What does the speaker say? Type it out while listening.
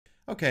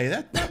Okay,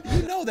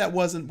 that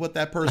wasn't what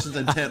that person's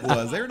intent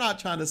was. They're not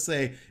trying to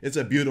say it's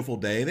a beautiful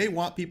day. They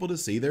want people to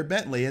see their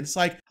Bentley. And it's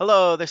like,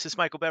 Hello, this is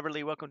Michael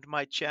Beverly. Welcome to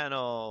my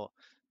channel.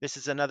 This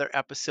is another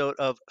episode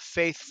of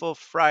Faithful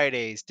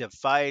Fridays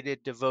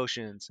Divided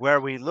Devotions, where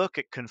we look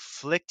at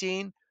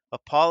conflicting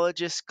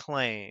apologist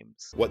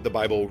claims. what the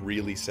Bible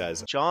really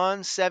says.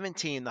 John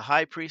 17, the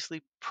high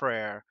priestly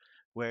prayer,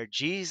 where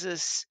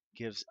Jesus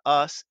gives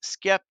us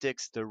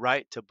skeptics the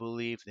right to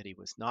believe that he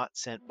was not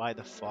sent by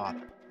the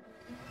Father.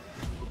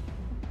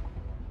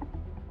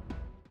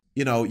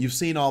 You've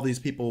seen all these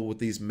people with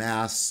these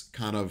mass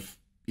kind of,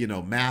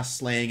 mass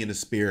slaying in the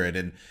spirit.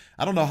 And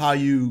I don't know how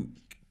you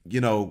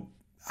know,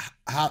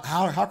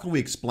 how can we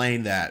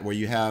explain that where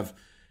you have,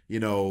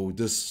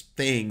 this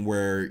thing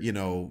where,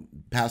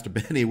 Pastor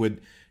Benny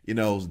would,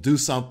 do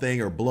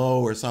something or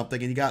blow or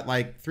something, and you got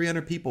like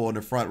 300 people in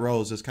the front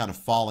rows just kind of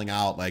falling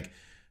out. Like,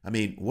 I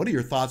mean, what are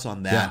your thoughts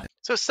on that?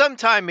 So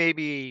sometime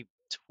maybe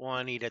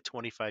 20 to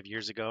 25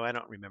 years ago, I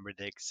don't remember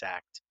the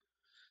exact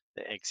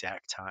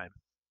time.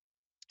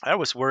 I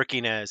was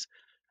working as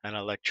an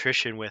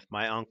electrician with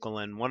my uncle,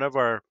 and one of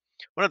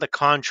the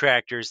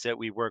contractors that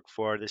we work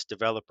for, this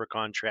developer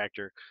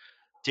contractor,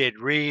 did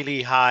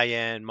really high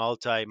end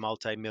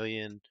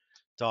multi-million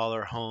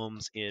dollar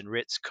homes in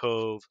Ritz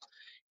Cove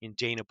in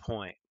Dana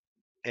Point.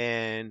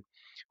 And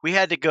we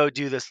had to go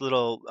do this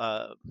little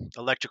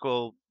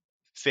electrical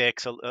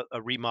fix,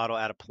 a remodel,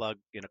 add a plug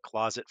in a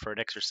closet for an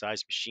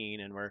exercise machine.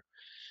 And we're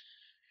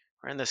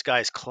in this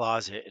guy's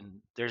closet, and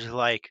there's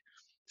like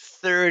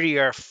 30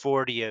 or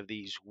 40 of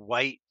these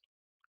white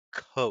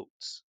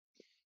coats.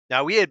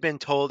 Now, we had been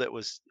told it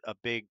was a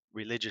big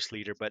religious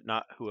leader, but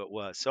not who it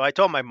was. So I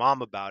told my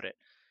mom about it,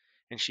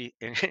 and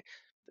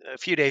a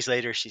few days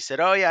later she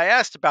said, "Oh yeah, I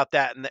asked about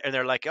that," and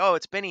they're like, "Oh,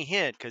 it's Benny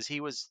Hinn because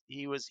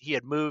he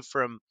had moved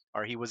from,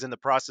 or he was in the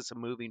process of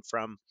moving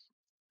from,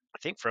 I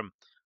think from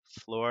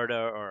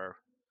Florida or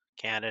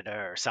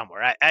Canada or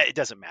somewhere. It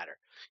doesn't matter.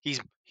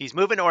 He's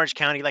moving to Orange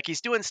County, like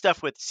he's doing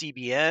stuff with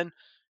CBN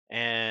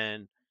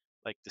and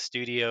like the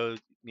studio,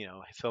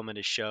 filming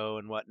his show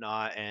and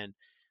whatnot, and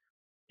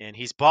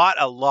he's bought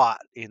a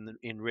lot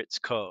in Ritz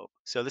Cove.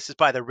 So this is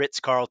by the Ritz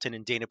Carlton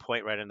in Dana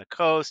Point, right on the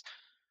coast.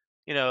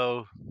 You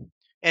know,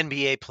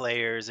 NBA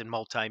players and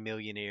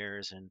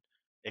multimillionaires and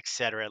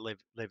etc.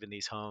 live in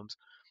these homes.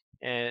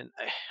 And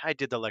I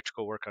did the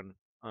electrical work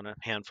on a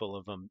handful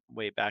of them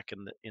way back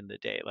in the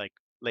day, like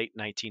late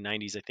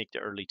 1990s, I think, to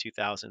early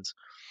 2000s.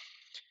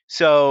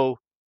 So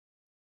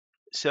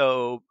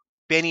so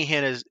Benny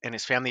Hinn and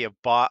his family have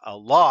bought a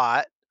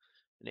lot,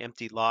 an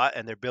empty lot,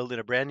 and they're building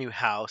a brand new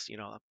house.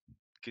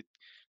 Could-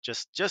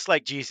 just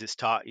like Jesus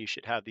taught, you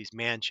should have these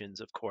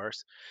mansions, of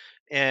course.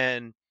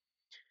 And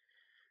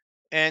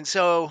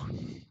so,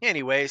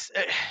 anyways,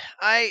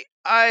 I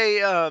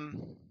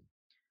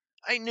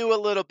knew a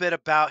little bit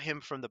about him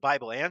from the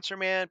Bible Answer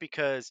Man,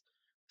 because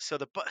so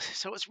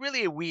it's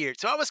really weird.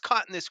 So I was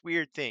caught in this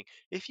weird thing.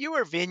 If you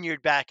were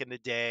Vineyard back in the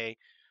day,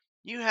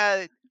 you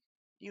had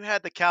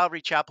the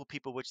Calvary Chapel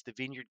people, which the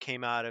Vineyard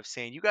came out of,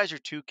 saying, "You guys are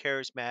too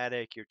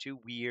charismatic, you're too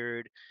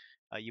weird,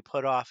 you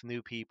put off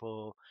new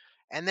people."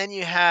 And then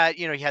you had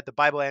the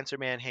Bible Answer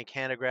Man, Hank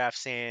Hanegraaff,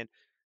 saying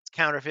it's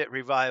counterfeit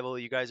revival.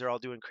 You guys are all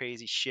doing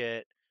crazy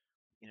shit,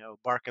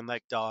 barking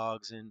like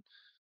dogs. And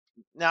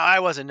now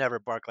I wasn't never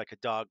bark like a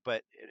dog,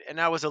 and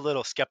I was a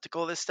little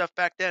skeptical of this stuff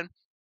back then.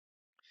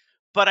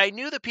 But I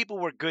knew that people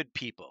were good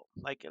people,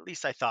 like at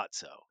least I thought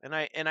so, and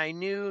I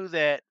knew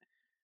that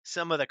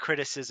some of the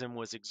criticism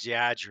was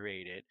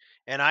exaggerated.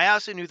 And I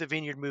also knew the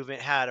Vineyard movement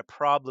had a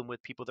problem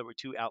with people that were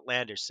too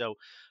outlandish. So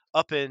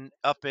up in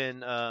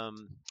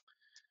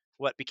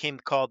what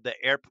was called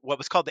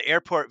the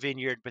Airport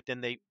Vineyard, but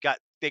then they got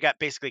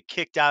basically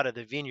kicked out of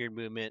the Vineyard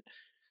movement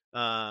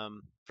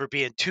for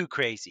being too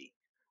crazy.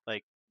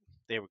 Like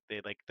they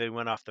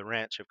went off the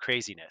ranch of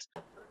craziness.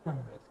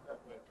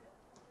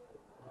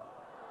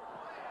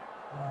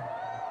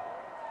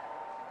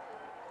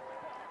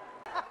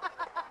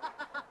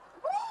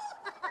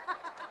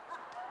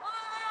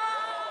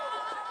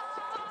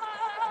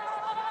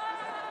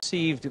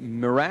 Received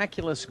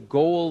miraculous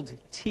gold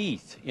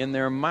teeth in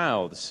their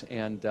mouths.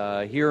 And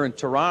here in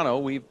Toronto,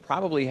 we've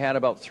probably had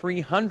about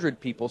 300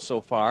 people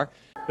so far.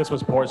 This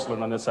was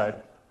porcelain on this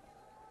side.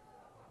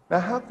 Now,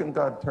 how can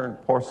God turn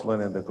porcelain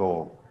into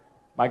gold?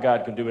 My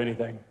God can do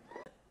anything.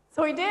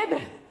 So he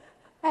did.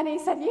 And he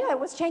said, yeah, it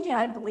was changing.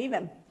 I didn't believe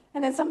him.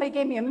 And then somebody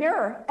gave me a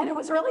mirror, and it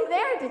was really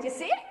there. Did you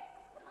see it?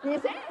 Did you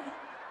see it?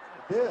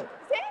 I did. See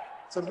it?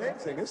 It's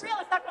amazing, It's isn't it? real.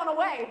 It's not going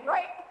away,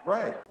 right?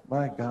 Right.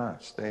 My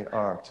gosh, they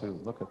are too.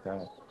 Look at that. I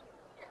didn't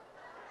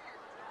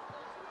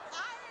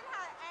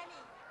have any.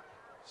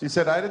 She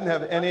said, I didn't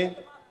have any.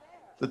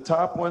 The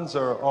top ones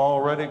are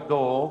already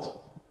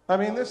gold. I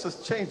mean, this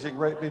is changing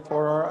right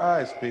before our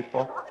eyes,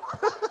 people.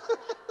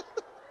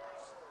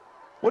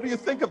 What do you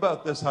think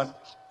about this, hon?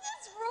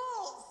 This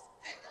rules.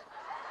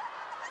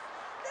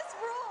 This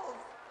rules.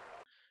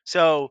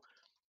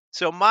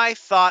 So my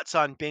thoughts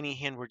on Benny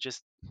Hinn were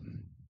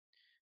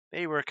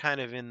they were kind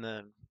of in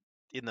the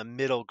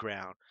middle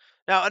ground.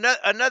 Now,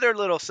 another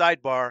little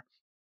sidebar.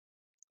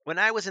 when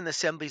I was in the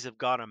Assemblies of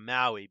God on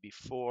Maui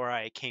before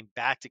I came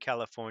back to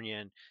California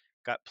and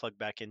got plugged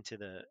back into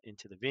the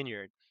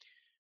vineyard.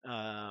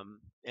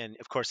 And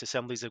of course,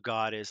 Assemblies of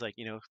God is like,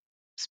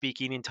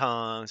 speaking in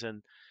tongues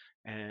and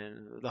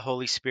the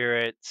Holy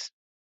Spirit.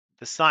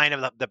 The sign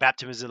of the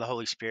baptism of the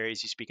Holy Spirit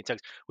is you speak in tongues,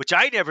 which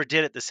I never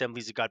did at the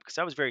Assemblies of God because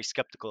I was very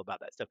skeptical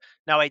about that stuff.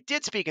 Now I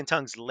did speak in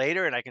tongues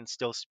later, and I can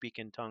still speak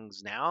in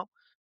tongues now,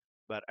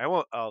 but I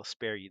won't. I'll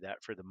spare you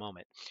that for the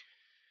moment.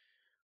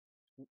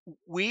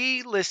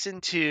 We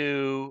listened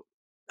to,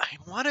 I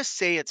want to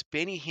say it's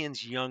Benny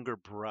Hinn's younger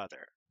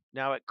brother.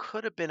 Now it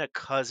could have been a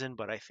cousin,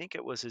 but I think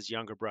it was his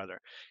younger brother.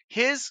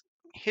 His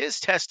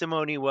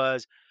testimony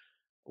was,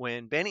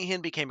 when Benny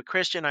Hinn became a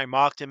Christian, I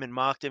mocked him and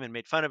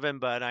made fun of him,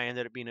 but I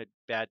ended up being a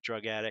bad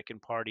drug addict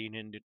and partying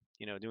and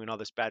doing all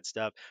this bad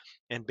stuff.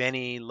 And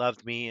Benny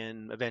loved me,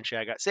 and eventually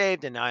I got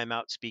saved, and now I'm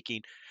out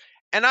speaking.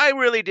 And I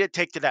really did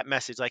take to that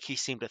message. Like, he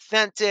seemed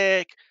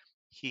authentic.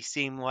 He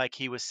seemed like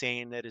he was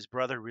saying that his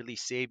brother really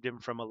saved him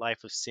from a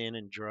life of sin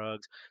and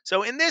drugs.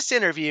 So in this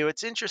interview,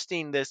 it's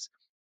interesting, this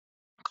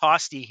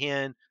Costi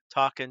Hinn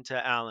talking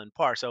to Alan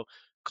Parr. So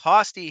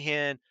Costi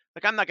Hinn,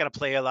 like, I'm not going to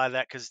play a lot of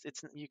that because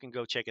you can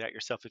go check it out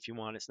yourself if you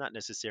want. It's not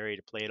necessary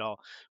to play it all.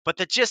 But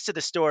the gist of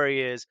the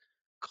story is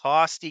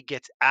Costi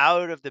gets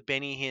out of the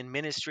Benny Hinn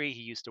ministry.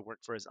 He used to work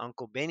for his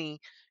uncle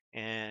Benny,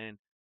 and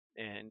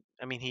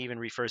I mean, he even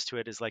refers to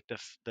it as like the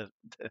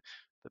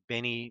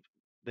Benny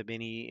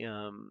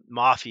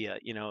Mafia.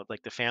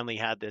 Like, the family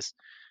had this.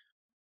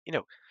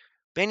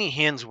 Benny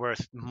Hinn's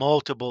worth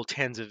multiple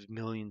tens of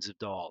millions of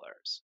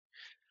dollars.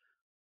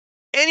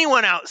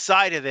 Anyone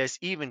outside of this,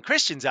 even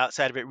Christians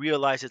outside of it,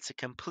 realize it's a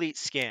complete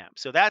scam.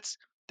 So that's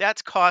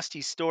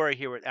Costi's story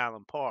here with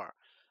Alan Parr.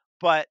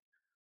 But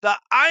the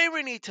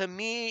irony to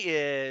me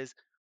is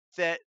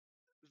that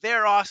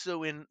they're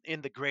also in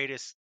the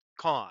greatest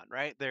con,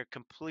 right? They're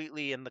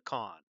completely in the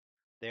con.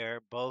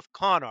 They're both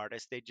con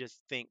artists. They just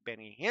think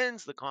Benny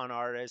Hinn's the con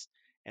artist,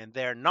 and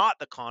they're not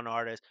the con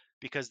artist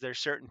because there's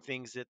certain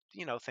things that,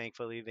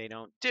 thankfully they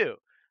don't do.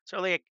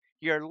 So, like,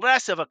 you're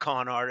less of a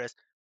con artist,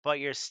 but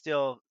you're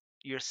still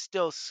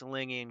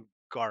slinging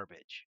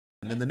garbage.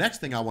 And then the next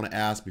thing I want to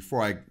ask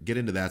before I get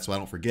into that, so I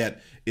don't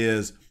forget,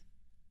 is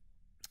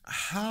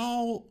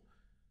how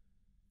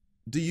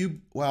do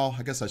you, well,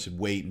 I guess I should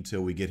wait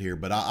until we get here,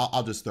 but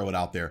I'll just throw it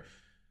out there.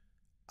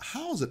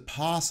 How is it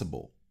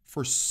possible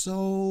for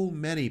so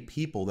many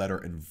people that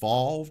are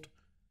involved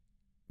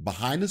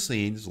behind the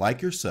scenes,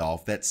 like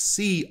yourself, that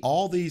see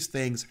all these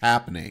things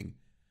happening,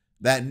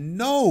 that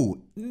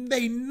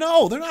they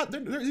know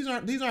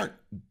these aren't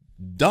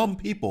dumb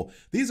people.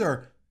 These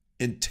are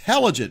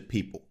intelligent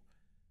people.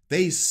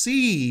 They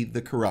see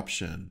the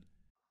corruption.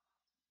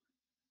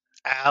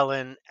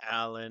 Alan.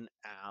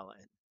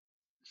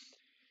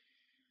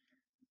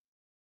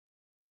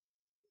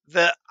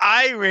 The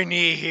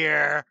irony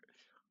here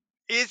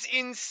is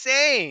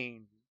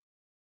insane.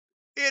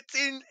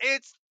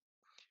 It's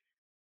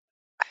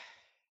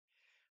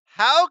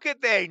How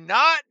could they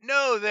not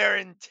know they're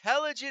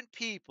intelligent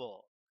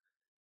people?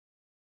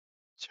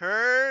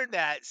 Turn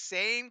that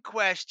same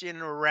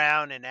question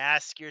around and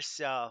ask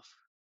yourself.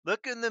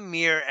 Look in the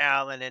mirror,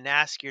 Alan, and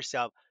ask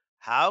yourself,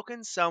 how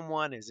can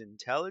someone as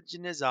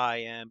intelligent as I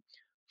am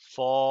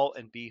fall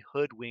and be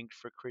hoodwinked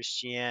for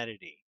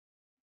Christianity?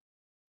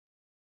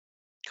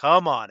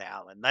 Come on,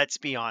 Alan, let's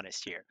be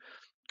honest here.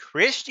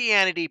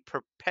 Christianity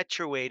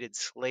perpetuated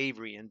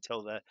slavery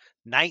until the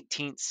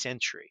 19th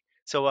century.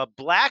 So a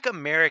black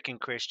American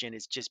Christian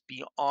is just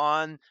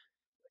beyond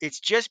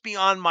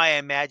my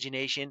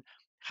imagination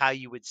how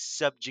you would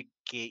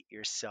subjugate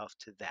yourself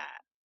to that.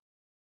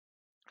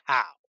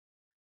 How?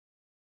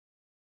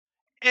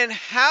 And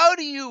how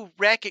do you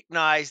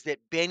recognize that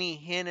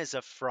Benny Hinn is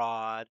a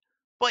fraud,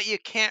 but you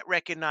can't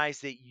recognize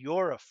that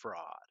you're a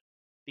fraud?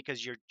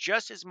 Because you're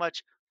just as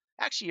much,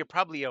 actually, you're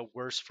probably a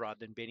worse fraud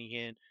than Benny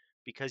Hinn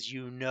because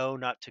you know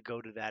not to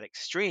go to that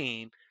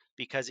extreme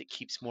because it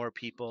keeps more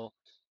people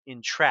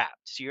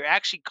entrapped. So you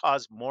actually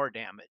cause more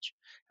damage.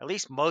 At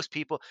least most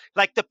people,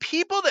 like the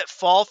people that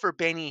fall for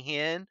Benny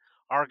Hinn,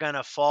 are going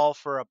to fall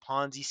for a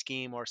Ponzi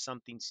scheme or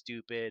something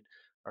stupid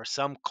or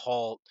some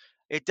cult.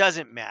 It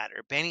doesn't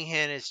matter. Benny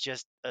Hinn is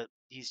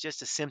he's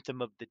just a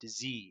symptom of the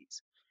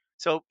disease.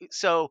 So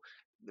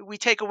we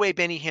take away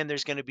Benny Hinn,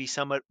 there's going to be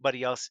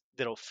somebody else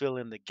that'll fill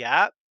in the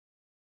gap.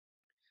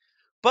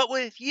 But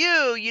with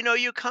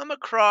you come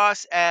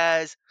across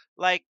as,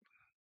 like,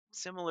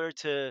 similar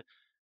to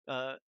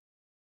uh,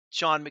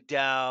 Sean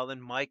McDowell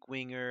and Mike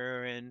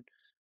Winger, and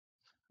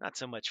not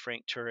so much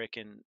Frank Turek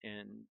and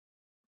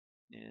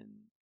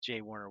Jay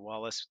Warner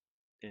Wallace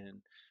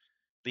and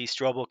Lee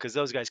Strobel, because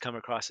those guys come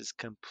across as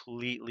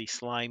completely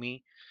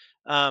slimy.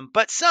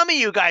 But some of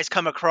you guys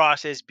come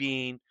across as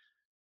being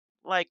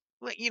like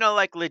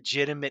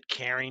legitimate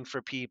caring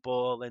for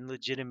people and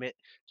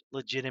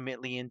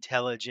legitimately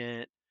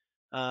intelligent.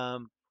 I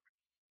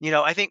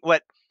think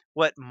what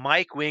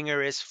Mike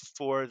Winger is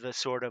for the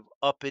sort of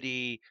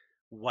uppity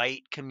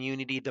white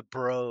community, the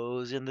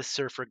bros and the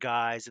surfer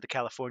guys, the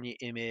California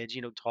image,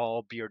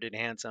 tall, bearded,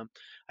 handsome.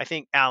 I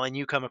think, Alan,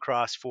 you come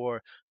across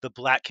for the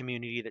black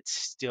community that's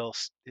still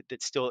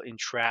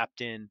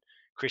entrapped in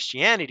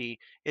Christianity,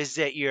 is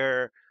that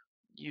you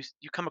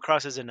come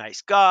across as a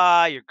nice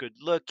guy, you're good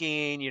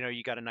looking,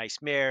 you got a nice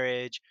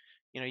marriage,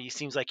 you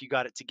seems like you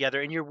got it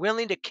together, and you're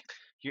willing to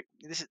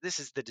this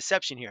is the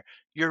deception here.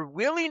 You're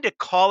willing to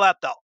call out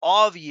the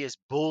obvious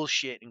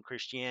bullshit in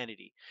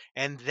Christianity,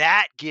 and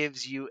that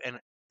gives you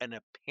an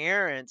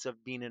appearance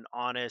of being an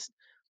honest,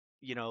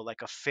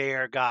 like a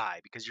fair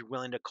guy, because you're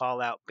willing to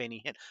call out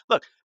Benny Hinn.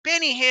 Look,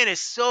 Benny Hinn is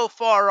so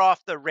far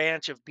off the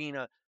ranch of being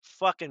a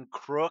fucking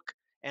crook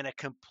and a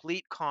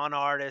complete con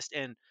artist.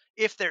 And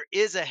if there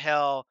is a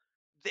hell,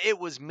 it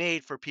was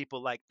made for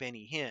people like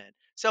Benny Hinn.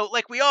 So,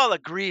 like, we all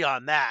agree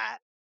on that.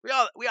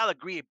 We all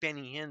agree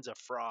Benny Hinn's a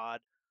fraud,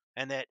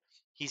 and that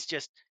he's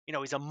just,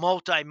 he's a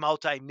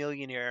multi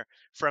millionaire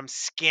from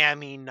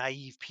scamming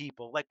naive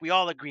people. Like, we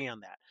all agree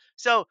on that.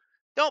 So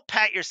don't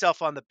pat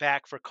yourself on the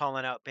back for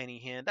calling out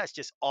Benny Hinn. That's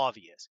just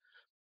obvious.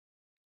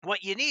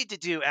 What you need to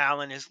do,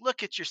 Alan, is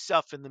look at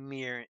yourself in the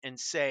mirror and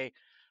say,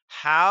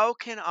 how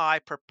can I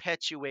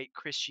perpetuate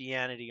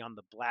Christianity on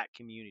the black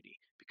community?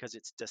 Because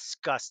it's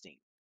disgusting.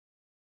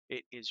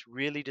 It is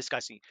really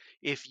disgusting.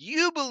 If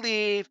you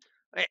believe,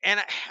 and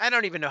I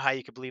don't even know how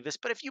you could believe this,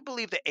 but if you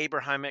believe the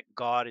Abrahamic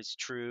God is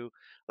true,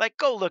 like,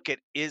 go look at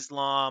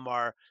Islam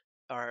or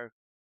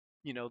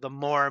the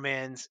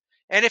Mormons.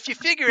 And if you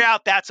figure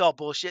out that's all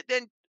bullshit,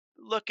 then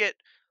look at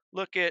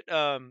look at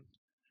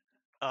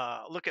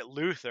look at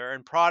Luther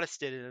and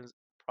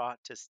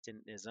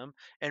Protestantism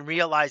and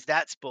realize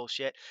that's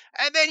bullshit.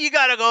 And then you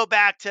got to go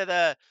back to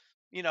the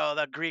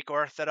Greek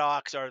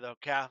Orthodox or the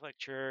Catholic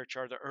Church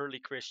or the early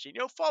Christian.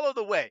 Follow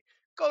the way.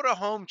 Go to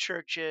home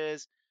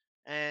churches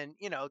and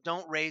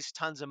don't raise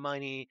tons of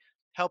money.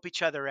 Help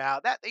each other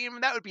out. That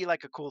would be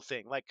like a cool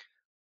thing. Like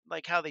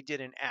how they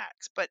did in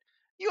Acts. But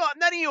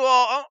none of you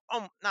all,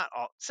 not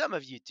all, some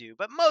of you do,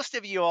 but most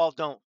of you all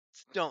don't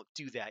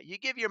do that. You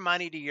give your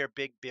money to your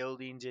big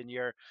buildings, and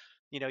you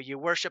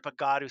worship a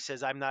God who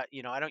says, I'm not,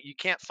 you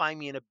can't find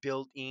me in a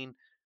building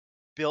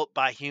built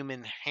by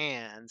human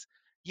hands.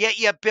 Yet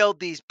you build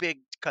these big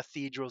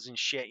cathedrals and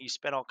shit. You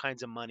spend all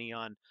kinds of money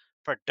on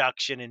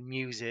production and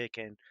music,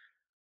 and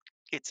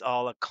it's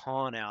all a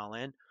con,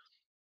 Alan.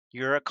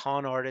 You're a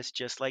con artist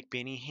just like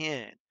Benny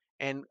Hinn.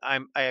 And I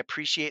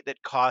appreciate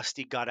that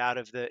Costi got out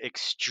of the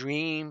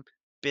extreme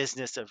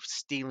business of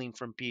stealing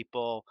from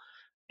people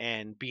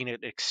and being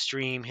an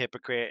extreme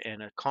hypocrite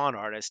and a con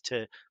artist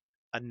to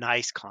a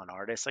nice con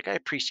artist. Like, I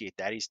appreciate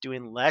that. He's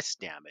doing less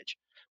damage,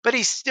 but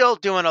he's still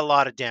doing a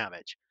lot of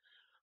damage.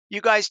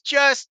 You guys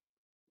just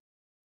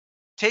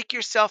take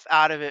yourself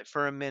out of it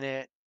for a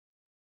minute.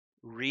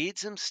 Read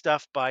some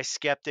stuff by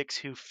skeptics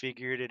who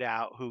figured it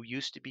out, who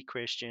used to be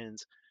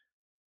Christians.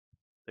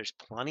 There's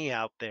plenty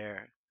out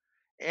there.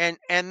 And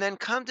then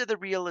come to the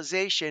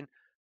realization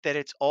that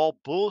it's all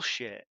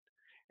bullshit,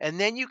 and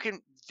then you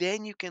can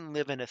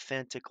live an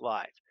authentic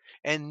life,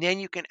 and then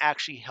you can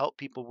actually help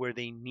people where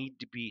they need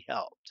to be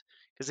helped,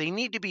 because they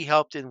need to be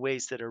helped in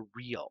ways that are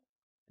real,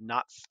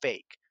 not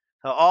fake.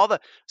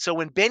 So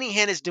when Benny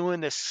Hinn is doing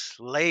this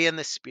slay in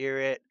the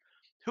spirit,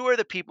 who are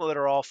the people that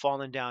are all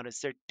falling down?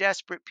 They're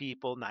desperate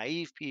people,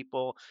 naive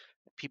people,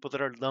 people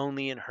that are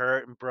lonely and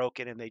hurt and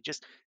broken, and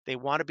they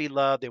want to be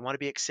loved, they want to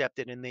be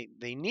accepted, and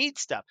they need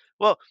stuff.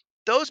 Well,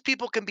 those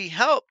people can be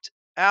helped,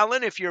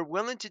 Alan, if you're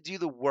willing to do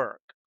the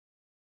work.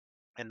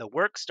 And the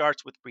work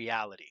starts with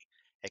reality,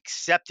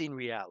 accepting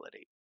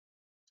reality.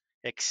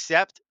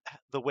 Accept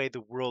the way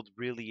the world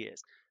really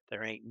is.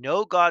 There ain't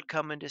no God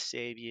coming to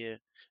save you.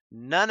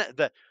 None of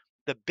the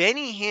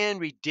Benny Hinn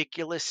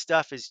ridiculous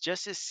stuff is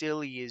just as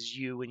silly as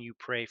you when you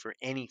pray for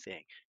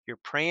anything. You're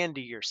praying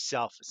to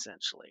yourself,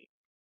 essentially.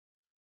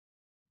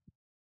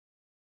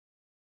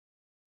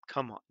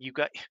 Come on,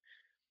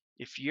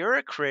 if you're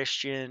a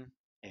Christian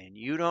and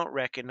you don't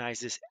recognize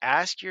this,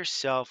 ask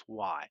yourself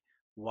why.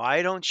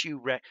 Why don't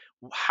you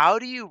how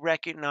do you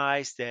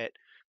recognize that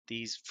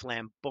these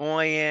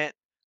flamboyant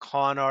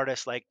con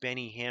artists like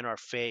Benny Hinn are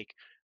fake,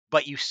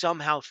 but you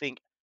somehow think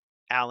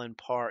Alan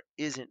Parr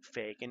isn't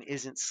fake and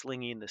isn't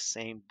slinging the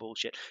same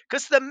bullshit?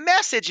 Because the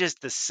message is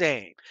the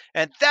same.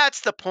 And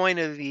that's the point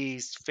of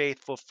these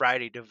Faithful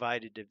Friday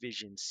Divided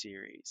Division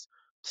series.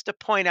 Just to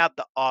point out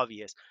the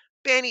obvious.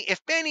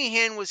 If Benny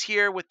Hinn was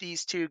here with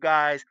these two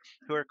guys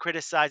who are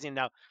criticizing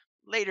now,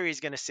 later he's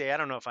going to say, I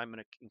don't know if I'm going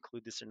to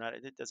include this or not.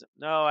 It doesn't.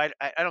 No, I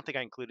don't think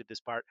I included this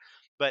part.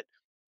 But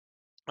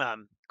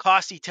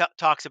Costi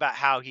talks about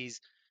how he's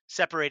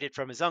separated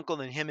from his uncle,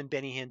 and him and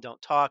Benny Hinn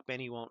don't talk.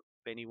 Benny won't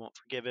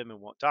forgive him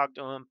and won't talk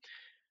to him.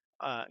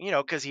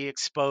 Because he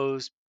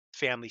exposed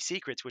family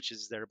secrets, which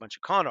is they're a bunch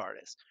of con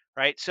artists,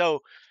 right?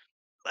 So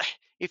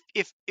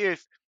if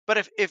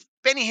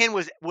Benny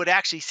Hinn would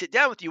actually sit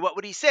down with you, what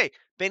would he say?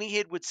 Benny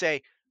Hinn would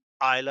say,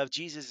 I love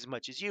Jesus as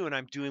much as you, and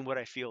I'm doing what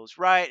I feel is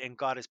right, and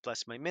God has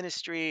blessed my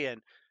ministry. And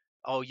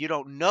oh, you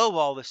don't know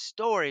all the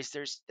stories.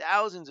 There's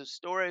thousands of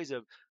stories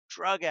of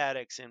drug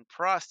addicts and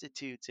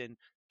prostitutes and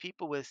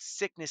people with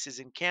sicknesses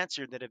and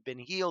cancer that have been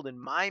healed in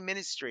my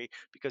ministry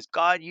because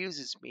God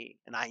uses me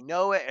and I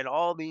know it, and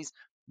all these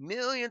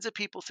millions of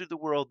people through the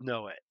world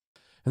know it.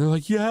 And they're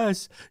like,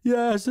 yes,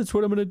 yes, that's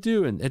what I'm going to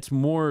do. And it's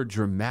more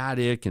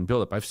dramatic and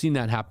build up. I've seen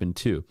that happen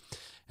too.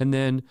 And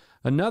then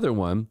another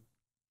one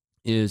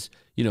is,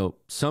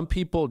 some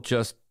people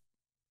just,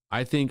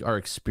 I think, are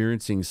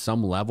experiencing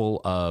some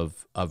level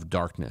of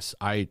darkness.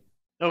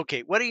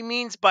 Okay, what he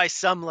means by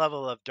some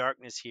level of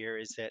darkness here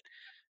is that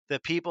the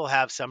people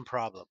have some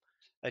problem,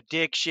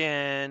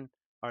 addiction,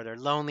 or they're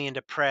lonely and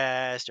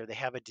depressed, or they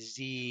have a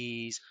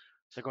disease,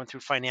 they're going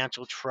through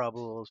financial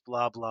troubles,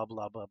 blah, blah,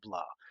 blah, blah,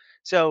 blah.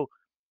 So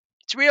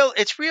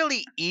it's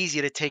really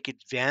easy to take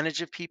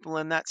advantage of people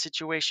in that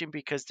situation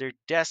because they're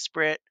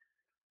desperate,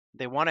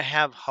 they want to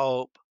have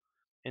hope.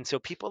 And so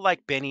people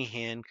like Benny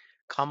Hinn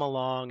come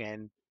along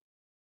and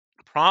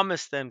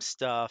promise them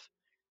stuff.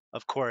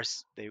 Of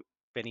course,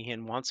 Benny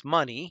Hinn wants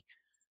money.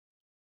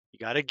 You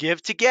got to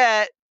give to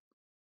get.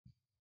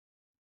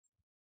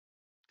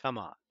 Come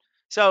on.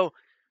 So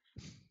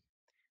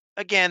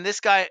again,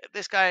 this guy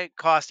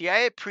Costi,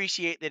 I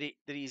appreciate that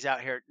he's out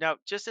here. Now,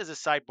 just as a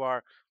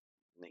sidebar,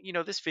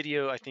 this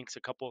video I think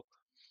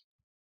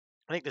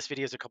this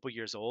video is a couple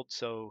years old,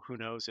 so who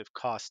knows if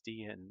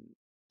Costi and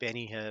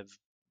Benny have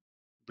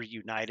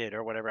reunited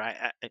or whatever.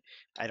 I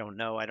don't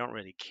know. I don't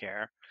really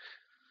care.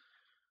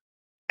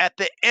 At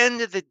the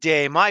end of the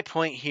day, my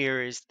point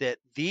here is that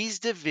these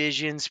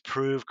divisions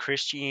prove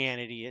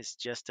Christianity is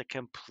just a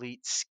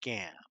complete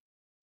scam.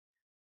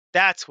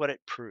 That's what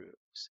it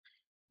proves.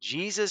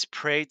 Jesus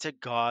prayed to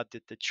God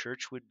that the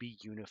church would be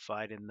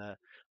unified in the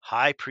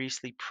high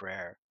priestly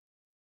prayer,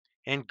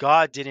 and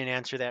God didn't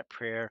answer that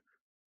prayer,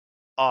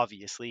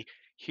 obviously.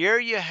 Here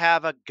you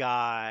have a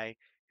guy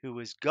who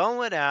was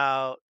going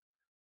out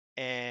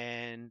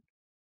and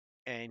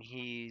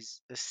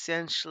he's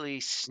essentially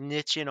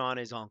snitching on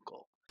his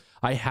uncle.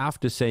 I have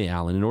to say,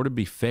 Alan, in order to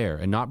be fair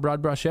and not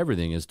broad brush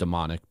everything as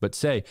demonic, but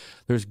say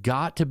there's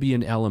got to be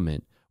an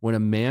element when a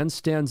man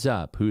stands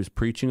up who is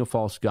preaching a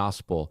false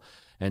gospel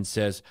and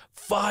says,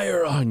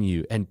 fire on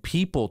you, and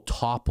people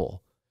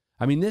topple.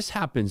 I mean, this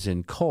happens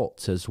in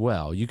cults as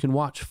well. You can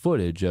watch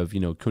footage of,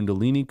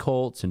 Kundalini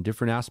cults and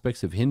different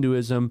aspects of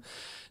Hinduism.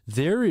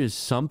 There is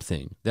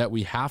something that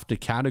we have to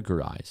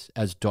categorize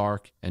as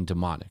dark and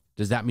demonic.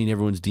 Does that mean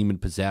everyone's demon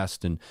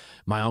possessed and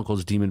my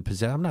uncle's demon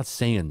possessed? I'm not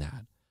saying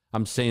that.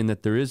 I'm saying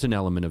that there is an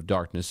element of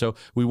darkness. So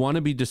we want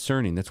to be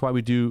discerning. That's why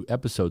we do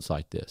episodes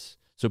like this,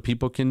 so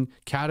people can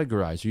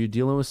categorize. Are you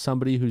dealing with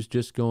somebody who's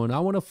just going, I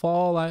want to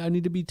fall, I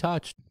need to be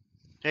touched?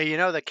 Hey,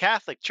 the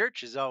Catholic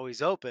Church is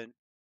always open.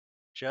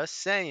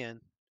 Just saying.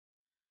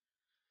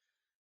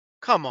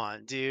 Come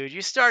on, dude.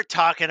 You start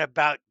talking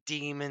about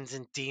demons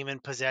and demon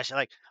possession.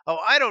 Like, oh,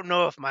 I don't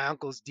know if my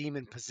uncle's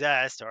demon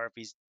possessed or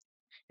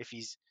if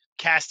he's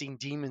casting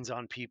demons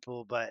on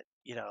people, but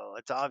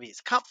it's obvious.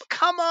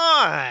 Come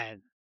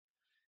on.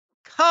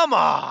 Come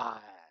on.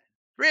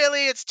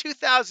 Really? It's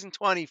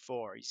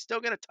 2024. You still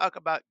gonna talk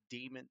about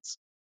demons?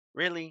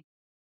 Really?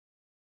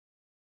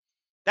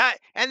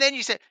 And then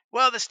you said,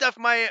 well, the stuff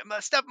my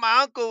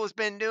uncle has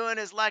been doing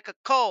is like a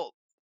cult.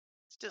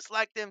 It's just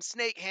like them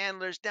snake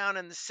handlers down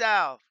in the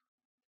South,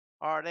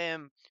 or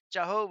them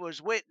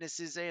Jehovah's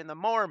Witnesses and the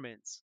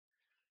Mormons.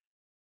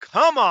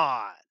 Come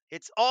on.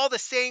 It's all the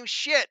same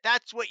shit.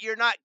 That's what you're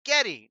not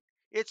getting.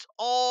 It's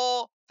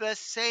all the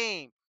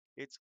same.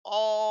 It's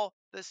all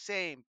the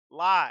same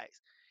lies.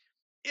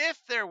 If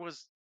there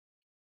was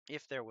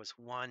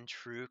one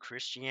true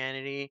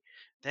Christianity,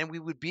 then we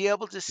would be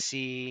able to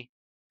see,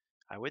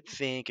 I would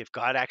think, if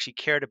God actually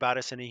cared about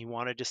us and he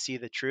wanted to see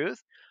the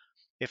truth,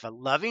 if a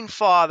loving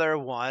father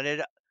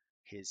wanted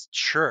his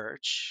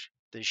church,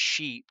 the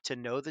sheep, to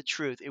know the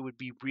truth, it would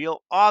be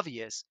real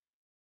obvious.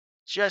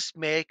 Just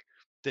make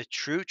the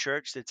true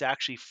church that's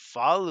actually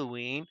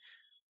following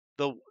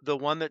the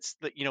one that's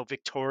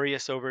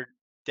victorious over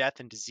death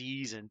and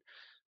disease and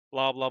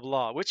blah blah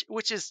blah,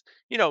 which is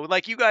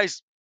like you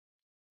guys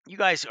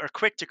are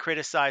quick to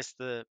criticize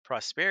the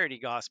prosperity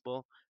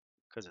gospel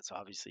because it's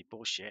obviously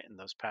bullshit and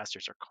those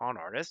pastors are con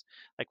artists.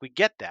 Like, we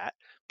get that,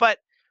 but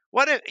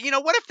what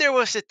if there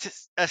was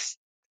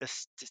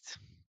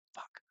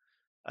fuck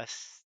a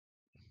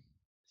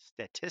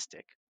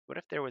statistic? What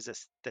if there was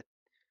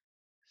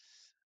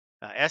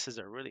S's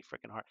are really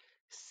freaking hard.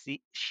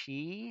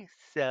 She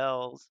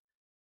sells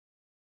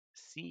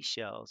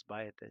seashells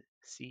by the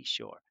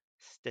seashore.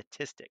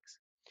 Statistics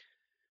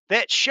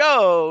that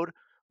showed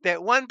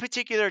that one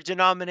particular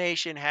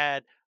denomination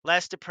had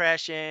less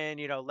depression,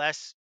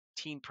 less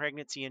teen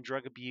pregnancy and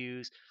drug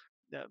abuse,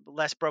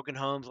 less broken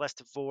homes, less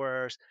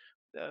divorce,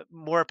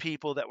 more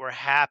people that were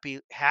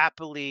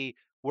happily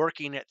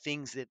working at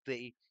things that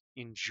they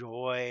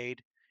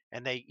enjoyed,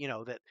 and they,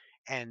 that,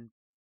 and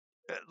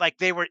like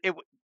they were,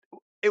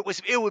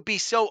 it would be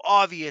so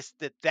obvious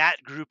that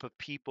that group of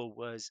people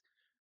was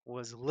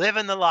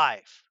living the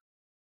life.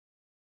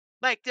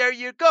 Like, there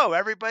you go.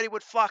 Everybody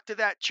would flock to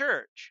that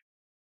church.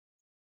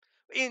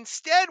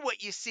 Instead,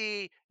 what you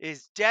see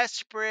is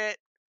desperate,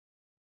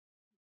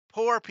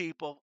 poor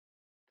people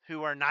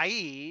who are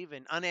naive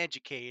and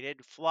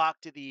uneducated flock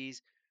to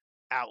these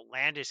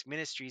outlandish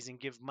ministries and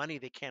give money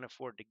they can't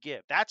afford to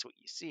give. That's what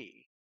you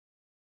see.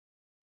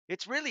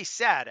 It's really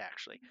sad,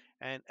 actually.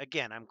 And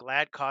again, I'm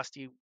glad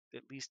Costi,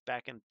 at least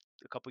back in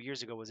a couple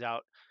years ago, was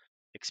out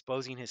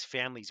exposing his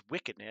family's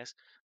wickedness.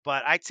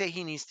 But I'd say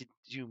he needs to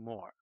do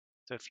more.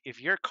 So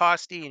if you're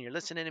Costi and you're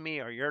listening to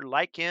me, or you're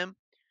like him,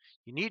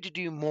 you need to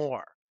do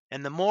more.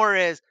 And the more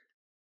is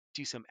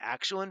do some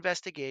actual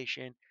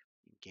investigation,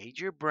 engage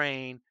your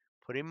brain,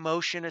 put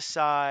emotion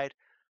aside,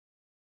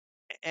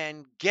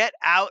 and get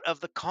out of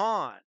the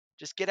con.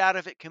 Just get out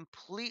of it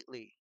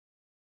completely.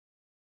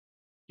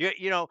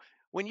 You know,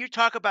 when you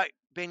talk about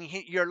Benny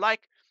Hinn, you're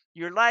like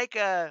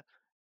a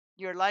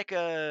you're like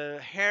a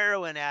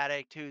heroin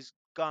addict who's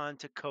gone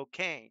to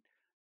cocaine.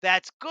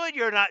 That's good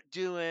you're not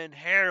doing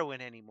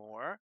heroin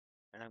anymore,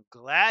 and I'm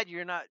glad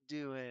you're not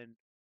doing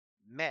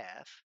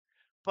meth.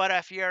 But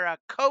if you're a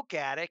coke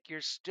addict,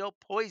 you're still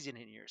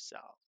poisoning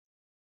yourself.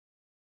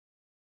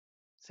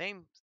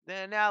 Same, the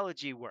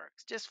analogy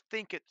works. Just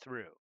think it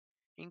through.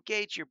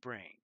 Engage your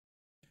brain.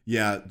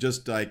 Yeah,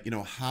 just like,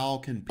 how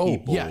can Oh,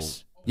 people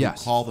yes. who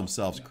Yes. call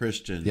themselves Yeah.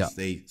 Christians,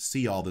 they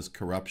see all this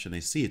corruption, they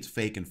see it's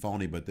fake and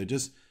phony, but they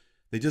just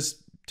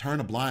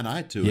turn a blind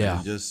eye to it Yeah.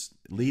 and just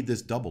lead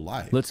this double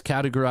life. Let's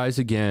categorize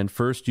again.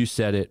 First, you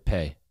said it,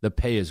 pay. The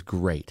pay is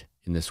great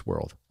in this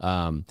world.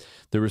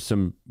 There were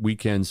some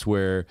weekends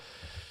where,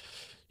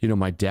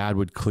 my dad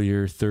would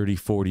clear 30,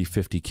 40,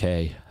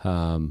 50K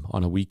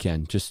on a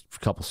weekend, just a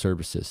couple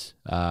services,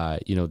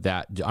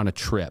 that on a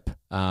trip.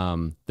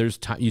 There's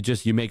time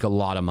you make a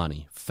lot of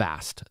money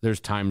fast. There's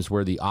times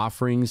where the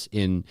offerings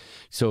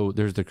so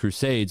there's the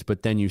crusades,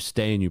 but then you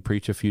stay and you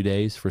preach a few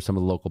days for some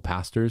of the local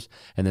pastors,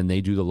 and then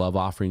they do the love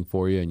offering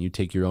for you and you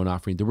take your own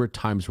offering. There were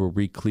times where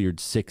we cleared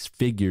 6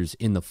 figures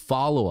in the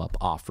follow-up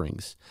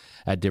offerings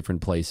at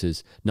different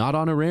places, not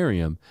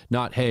honorarium,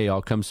 not, hey,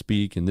 I'll come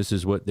speak and this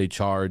is what they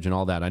charge and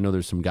all that. I know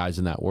there's some guys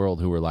in that world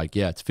who were like,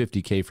 yeah, it's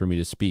 50K for me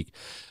to speak.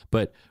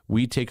 But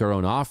we take our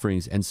own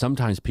offerings, and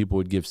sometimes people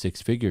would give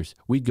 6 figures.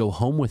 We'd go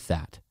home with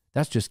that.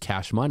 That's just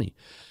cash money.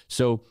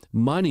 So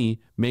money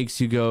makes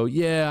you go,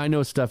 yeah, I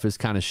know stuff is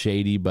kind of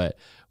shady, but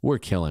we're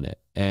killing it.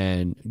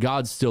 And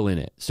God's still in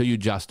it. So you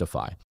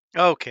justify.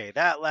 Okay,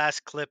 that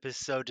last clip is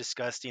so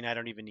disgusting, I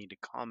don't even need to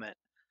comment.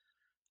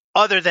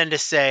 Other than to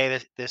say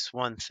this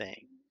one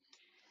thing.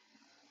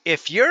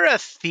 If you're a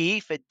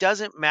thief, it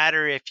doesn't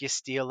matter if you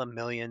steal $1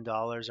 million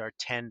or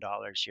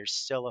 $10. You're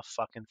still a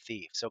fucking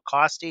thief. So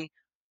Costi,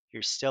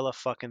 you're still a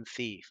fucking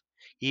thief.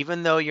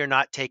 Even though you're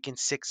not taking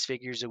 6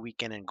 figures a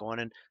weekend and going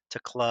into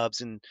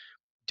clubs and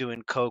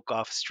doing coke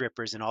off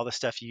strippers and all the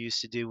stuff you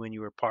used to do when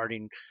you were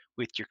partying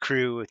with your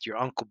crew, with your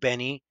Uncle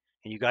Benny,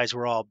 and you guys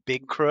were all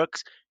big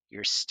crooks,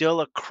 you're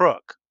still a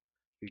crook.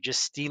 You're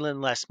just stealing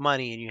less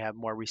money and you have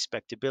more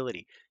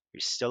respectability.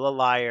 You're still a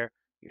liar.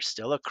 You're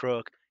still a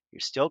crook. You're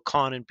still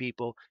conning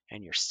people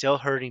and you're still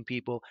hurting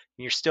people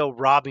and you're still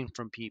robbing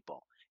from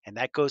people. And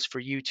that goes for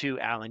you too,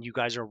 Alan. You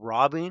guys are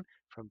robbing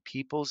from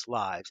people's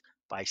lives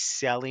by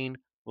selling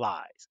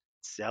lies,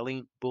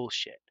 selling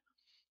bullshit.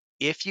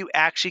 If you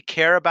actually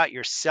care about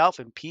yourself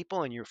and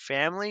people and your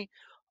family,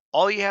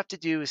 all you have to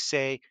do is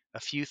say a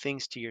few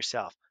things to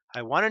yourself.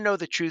 I want to know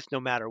the truth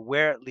no matter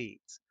where it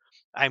leads.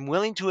 I'm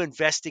willing to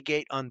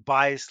investigate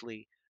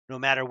unbiasedly no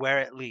matter where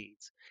it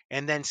leads.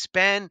 And then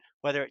spend,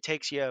 whether it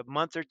takes you a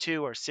month or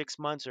 2 or 6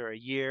 months or a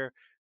year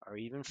or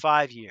even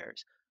 5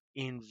 years,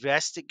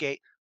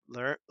 investigate,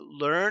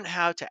 learn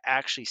how to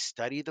actually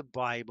study the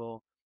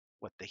Bible,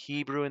 what the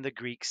Hebrew and the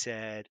Greek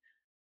said,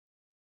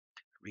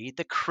 read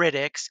the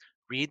critics,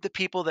 read the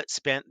people that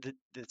spent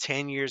the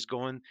 10 years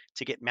going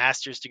to get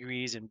master's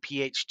degrees and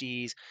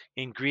PhDs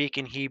in Greek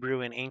and Hebrew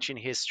and ancient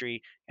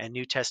history and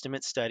New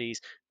Testament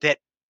studies that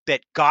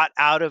got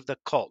out of the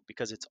cult,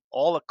 because it's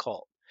all a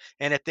cult.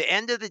 And at the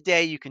end of the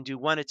day, you can do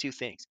one of two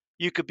things.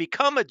 You could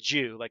become a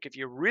Jew, like if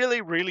you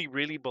really, really,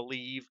 really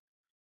believe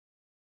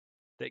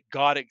that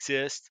God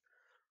exists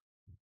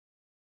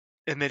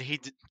and that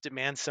he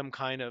demands some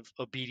kind of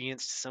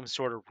obedience to some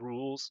sort of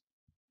rules,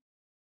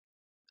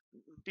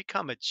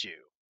 become a Jew.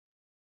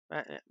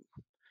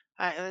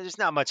 There's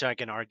not much I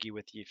can argue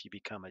with you if you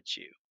become a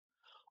Jew,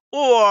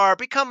 or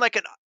become like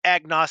an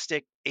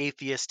agnostic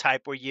atheist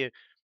type where you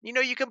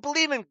can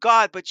believe in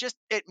God, but just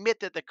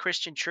admit that the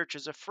Christian church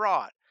is a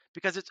fraud,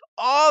 because it's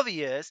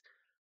obvious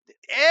that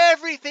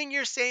everything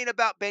you're saying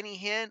about Benny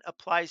Hinn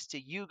applies to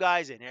you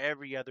guys and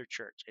every other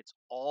church. It's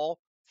all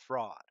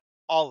fraud,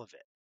 all of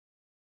it.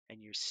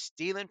 And you're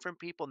stealing from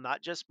people,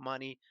 not just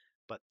money,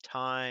 but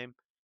time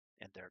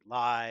and their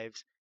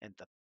lives and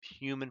the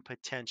human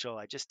potential.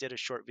 I just did a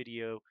short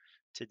video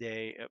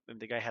today, and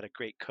the guy had a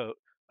great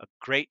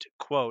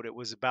quote. It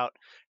was about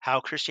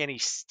how Christianity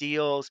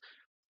steals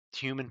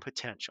human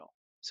potential.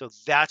 So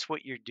that's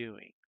what you're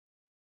doing.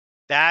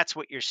 That's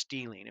what you're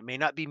stealing. It may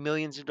not be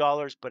millions of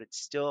dollars, but it's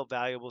still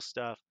valuable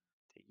stuff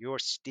that you're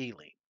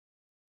stealing.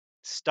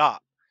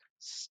 Stop.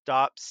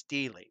 Stop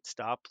stealing.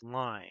 Stop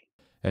lying.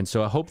 And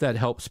so I hope that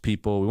helps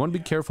people. We want to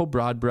be careful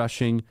broad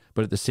brushing,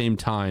 but at the same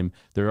time,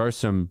 there are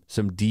some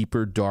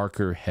deeper,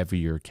 darker,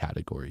 heavier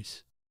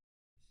categories.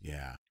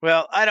 Yeah.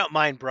 Well, I don't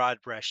mind broad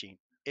brushing.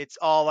 It's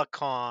all a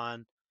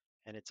con,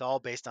 and it's all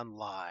based on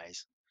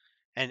lies.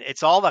 And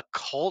it's all a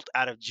cult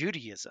out of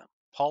Judaism.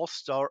 Paul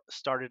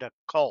started a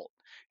cult.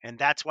 And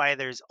that's why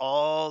there's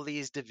all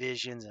these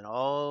divisions and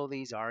all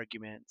these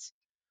arguments,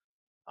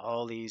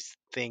 all these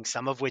things,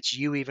 some of which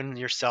you even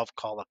yourself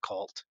call a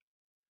cult.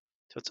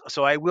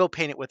 So I will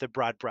paint it with a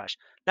broad brush.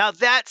 Now,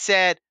 that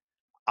said,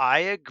 I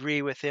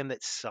agree with him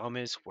that some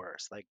is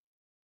worse. Like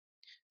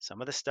some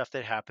of the stuff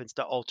that happens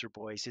to altar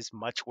boys is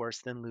much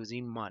worse than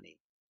losing money.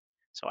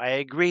 So I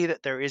agree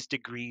that there is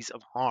degrees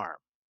of harm.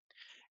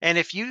 And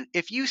if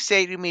you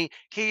say to me,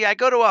 "Hey, I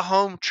go to a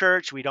home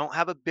church. We don't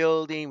have a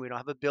building. We don't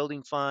have a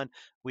building fund.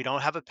 We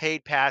don't have a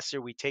paid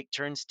pastor. We take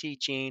turns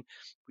teaching.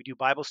 We do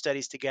Bible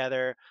studies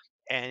together.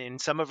 And in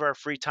some of our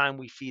free time,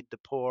 we feed the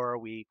poor.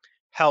 We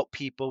help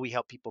people. We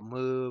help people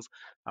move.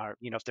 Or,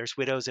 if there's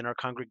widows in our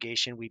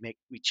congregation, we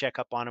check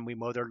up on them. We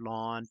mow their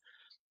lawn.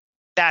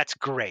 That's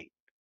great.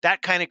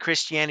 That kind of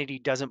Christianity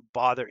doesn't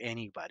bother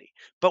anybody.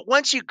 But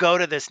once you go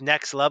to this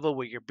next level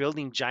where you're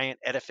building giant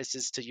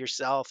edifices to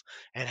yourself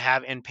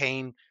and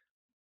paying,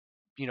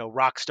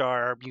 rock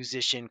star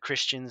musician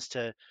Christians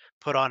to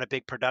put on a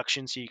big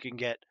production so you can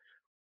get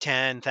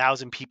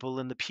 10,000 people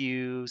in the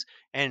pews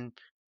and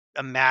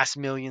amass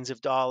millions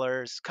of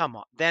dollars, come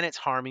on, then it's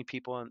harming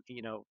people. And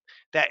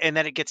and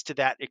then it gets to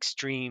that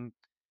extreme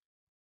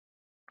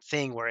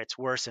thing where it's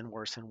worse and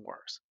worse and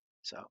worse.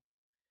 So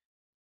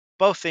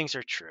both things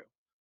are true.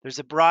 There's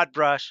a broad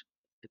brush.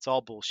 It's all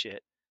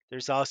bullshit.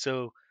 There's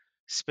also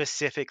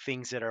specific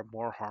things that are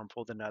more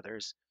harmful than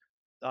others.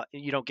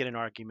 You don't get an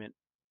argument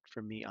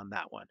from me on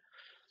that one.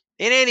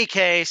 In any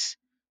case,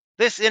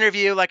 this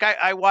interview, like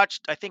I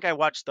think I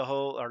watched the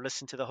whole or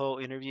listened to the whole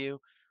interview,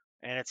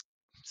 and it's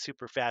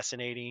super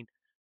fascinating.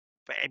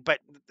 But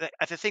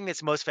the thing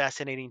that's most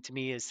fascinating to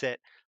me is that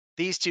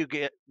these two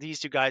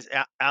guys,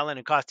 Alan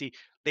and Costi,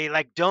 they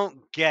like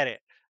don't get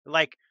it.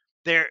 Like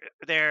they're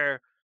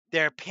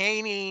they're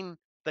painting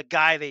the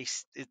guy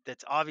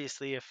that's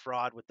obviously a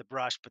fraud with the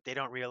brush, but they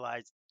don't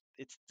realize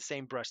it's the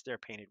same brush they're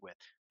painted with.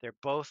 They're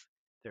both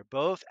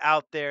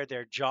out there.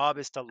 Their job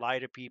is to lie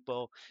to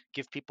people,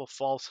 give people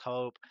false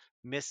hope,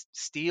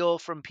 steal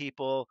from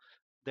people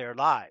their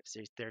lives.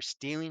 They're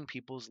stealing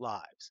people's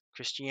lives.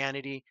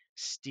 Christianity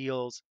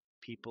steals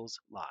people's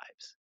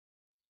lives.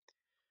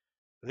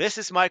 This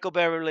is Michael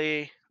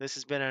Beverly. This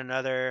has been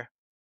another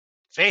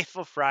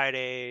Faithful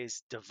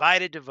Fridays,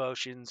 Divided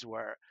Devotions,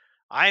 where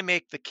I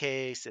make the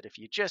case that if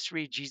you just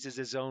read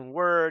Jesus' own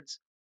words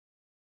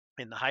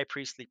in the high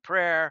priestly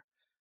prayer,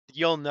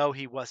 you'll know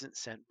he wasn't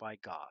sent by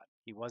God.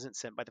 He wasn't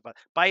sent by the Father.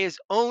 By his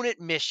own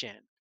admission,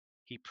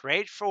 he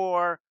prayed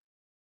for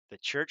the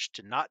church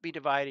to not be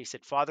divided. He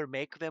said, Father,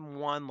 make them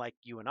one like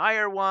you and I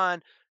are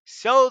one,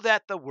 so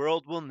that the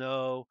world will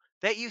know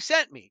that you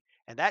sent me.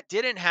 And that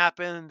didn't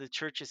happen. The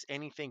church is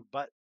anything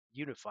but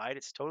unified.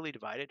 It's totally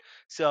divided.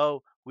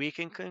 So we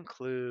can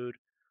conclude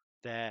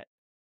that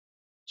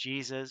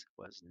Jesus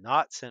was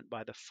not sent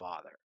by the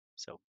Father.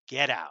 So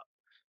get out.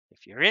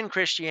 If you're in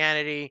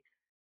Christianity,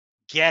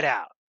 get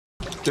out.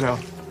 Get out.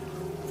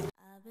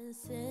 I've been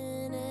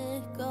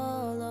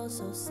cynical, oh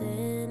so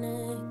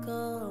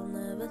cynical.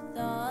 Never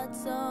thought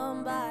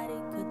somebody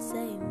could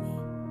save me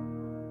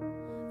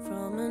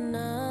from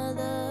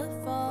another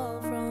fall,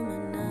 from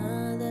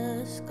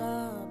another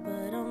scar.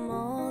 But I'm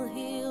all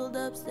healed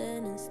up,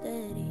 standing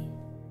steady.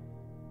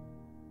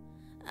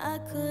 I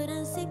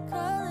couldn't see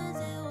colors.